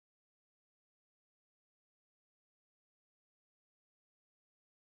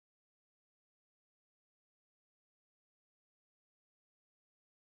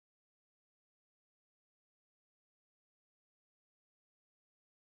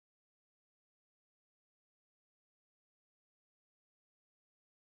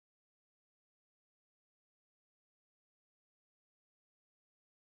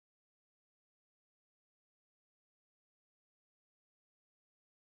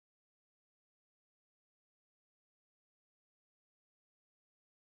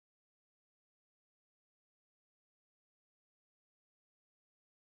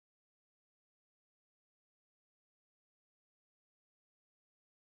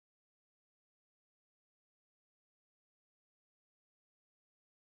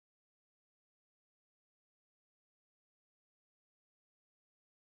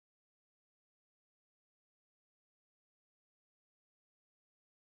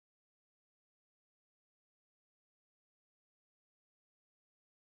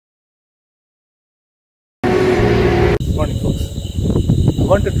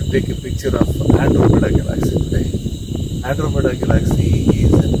wanted to take a picture of Andromeda galaxy today. Andromeda galaxy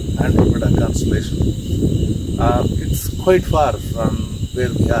is an Andromeda constellation. It's quite far from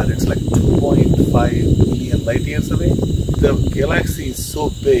where we are. It's like 2.5 million light years away. The galaxy is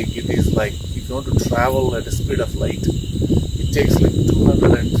so big, it is like if you want to travel at the speed of light, it takes like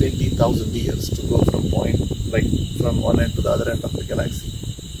 220,000 years to go from from one end to the other end of the galaxy.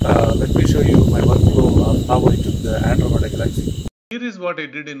 Let me show you my workflow of how I took the Andromeda galaxy. Here is what I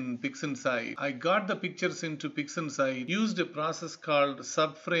did in pixinsight. I got the pictures into pixinsight, used a process called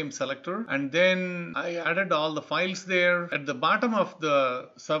Subframe Selector, and then I added all the files there. At the bottom of the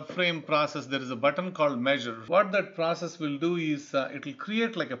subframe process, there is a button called Measure. What that process will do is it will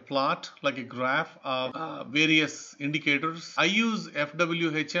create like a plot, like a graph of various indicators. I use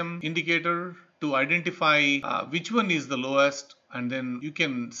FWHM indicator to identify which one is the lowest, and then you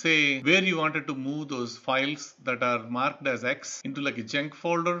can say where you wanted to move those files that are marked as X into like a junk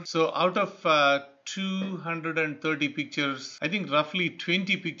folder. So out of 230 pictures, I think roughly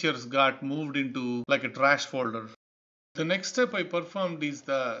 20 pictures got moved into like a trash folder. The next step I performed is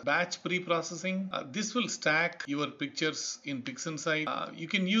the batch pre-processing. This will stack your pictures in pixinsight. You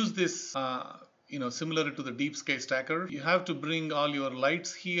can use this similar to the deep sky stacker. You have to bring all your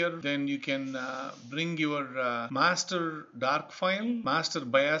lights here. Then you can bring your master dark file, master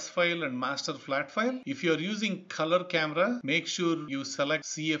bias file, and master flat file. If you are using color camera, make sure you select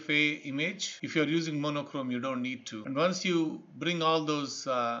CFA image. If you are using monochrome, you don't need to. And once you bring all those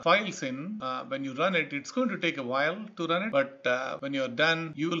files in, when you run it, it's going to take a while to run it. But when you're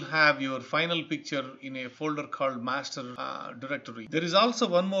done, you will have your final picture in a folder called master directory. There is also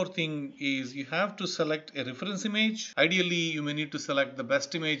one more thing, is you have to select a reference image. Ideally, you may need to select the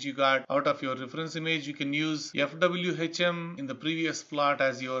best image you got out of your reference image. You can use FWHM in the previous plot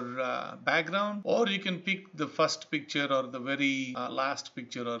as your background, or you can pick the first picture or the very last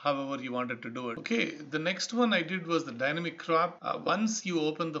picture, or however you wanted to do it. Okay, the next one I did was the dynamic crop. Once you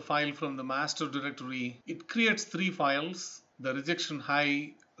open the file from the master directory, it creates 3 files: the rejection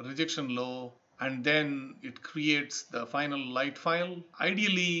high, rejection low, and then it creates the final light file.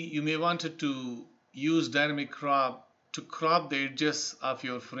 Ideally, you may want to use dynamic crop to crop the edges of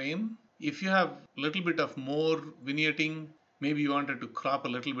your frame. If you have a little bit of more vignetting, maybe you wanted to crop a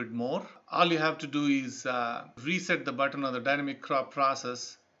little bit more, all you have to do is reset the button on the dynamic crop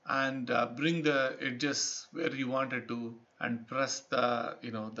process and bring the edges where you wanted to and press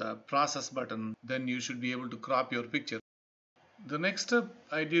the process button. Then you should be able to crop your picture. The next step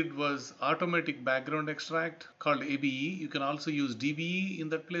I did was automatic background extract called ABE. You can also use DBE in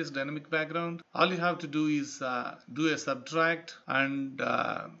that place, dynamic background. All you have to do is do a subtract, and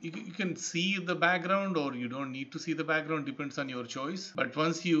you can see the background, or you don't need to see the background, depends on your choice. But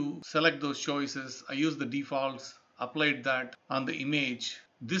once you select those choices, I use the defaults, applied that on the image.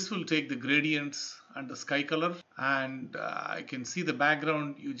 This will take the gradients and the sky color, and I can see the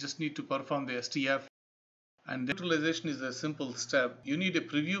background. You just need to perform the STF. And neutralization is a simple step. You need a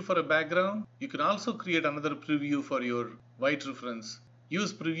preview for a background. You can also create another preview for your white reference.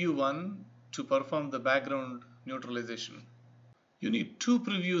 Use preview 1 to perform the background neutralization. You need 2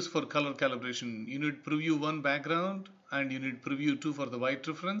 previews for color calibration. You need preview 1 background, and you need preview 2 for the white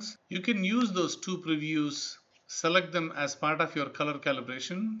reference. You can use those 2 previews, select them as part of your color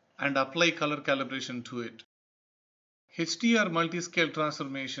calibration, and apply color calibration to it. HDR Multiscale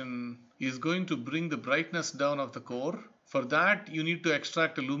Transformation is going to bring the brightness down of the core. For that, you need to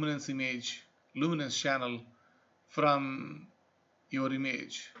extract a luminance channel from your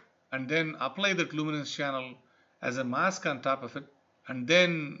image, and then apply that luminance channel as a mask on top of it, and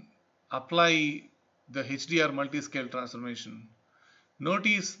then apply the HDR Multiscale Transformation.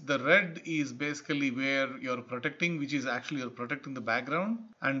 Notice the red is basically where you're protecting, which is actually you're protecting the background,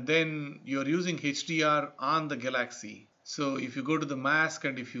 and then you're using HDR on the galaxy. So if you go to the mask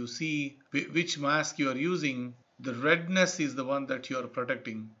and if you see which mask you are using, the redness is the one that you are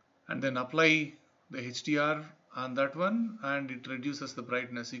protecting, and then apply the HDR on that one, and it reduces the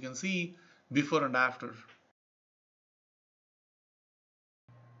brightness. You can see before and after.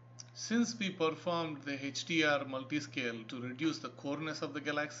 Since we performed the HDR multiscale to reduce the coreness of the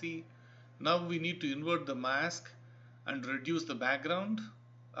galaxy, now we need to invert the mask and reduce the background.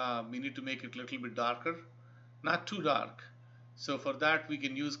 We need to make it a little bit darker, not too dark. So for that we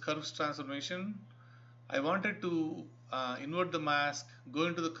can use curves transformation. I wanted to invert the mask, go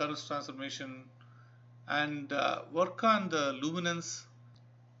into the curves transformation, and work on the luminance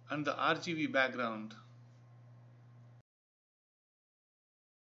and the RGB background.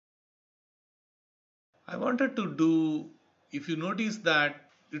 I wanted to do, if you notice that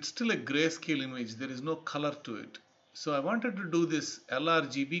it's still a grayscale image, there is no color to it. So I wanted to do this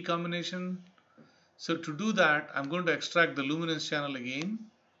LRGB combination. So to do that, I'm going to extract the luminance channel again.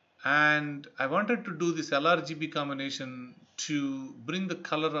 And I wanted to do this LRGB combination to bring the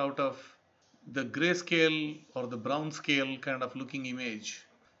color out of the grayscale or the brown scale kind of looking image.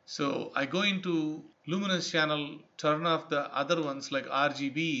 So I go into luminance channel, turn off the other ones like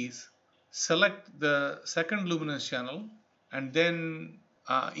RGBs, select the second luminance channel, and then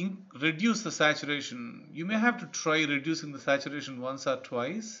reduce the saturation. You may have to try reducing the saturation once or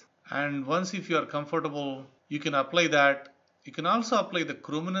twice, and once if you are comfortable, you can apply that. You can also apply the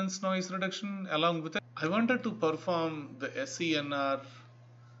chrominance noise reduction along with it. I wanted to perform the SENR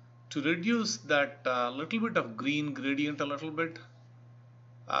to reduce that little bit of green gradient a little bit.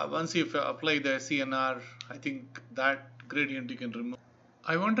 Once you apply the SENR, I think that gradient you can remove.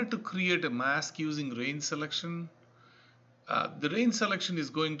 I wanted to create a mask using range selection. The range selection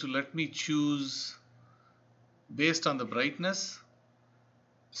is going to let me choose based on the brightness.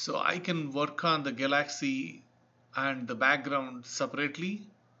 So I can work on the galaxy and the background separately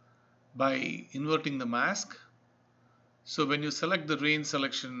by inverting the mask. So when you select the range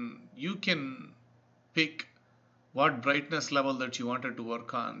selection, you can pick what brightness level that you wanted to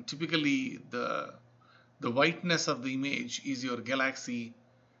work on. Typically the whiteness of the image is your galaxy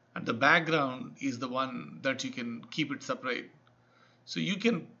and the background is the one that you can keep it separate. So you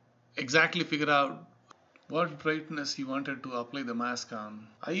can exactly figure out what brightness you wanted to apply the mask on.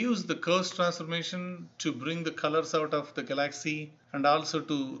 I use the curves transformation to bring the colors out of the galaxy and also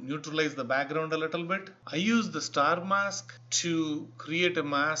to neutralize the background a little bit. I use the star mask to create a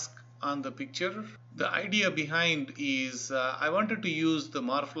mask on the picture. The idea behind is I wanted to use the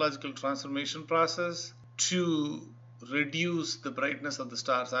morphological transformation process to reduce the brightness of the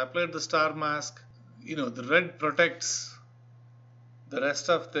stars. I applied the star mask. The red protects the rest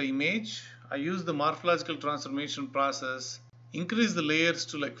of the image. I use the morphological transformation process, increase the layers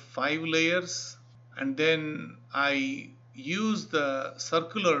to like 5 layers, and then I use the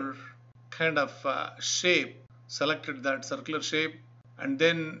circular kind of shape, selected that circular shape, and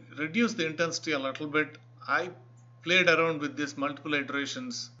then reduce the intensity a little bit. I played around with this multiple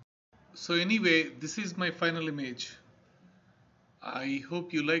iterations. So anyway, this is my final image. I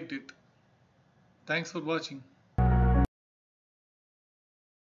hope you liked it. Thanks for watching.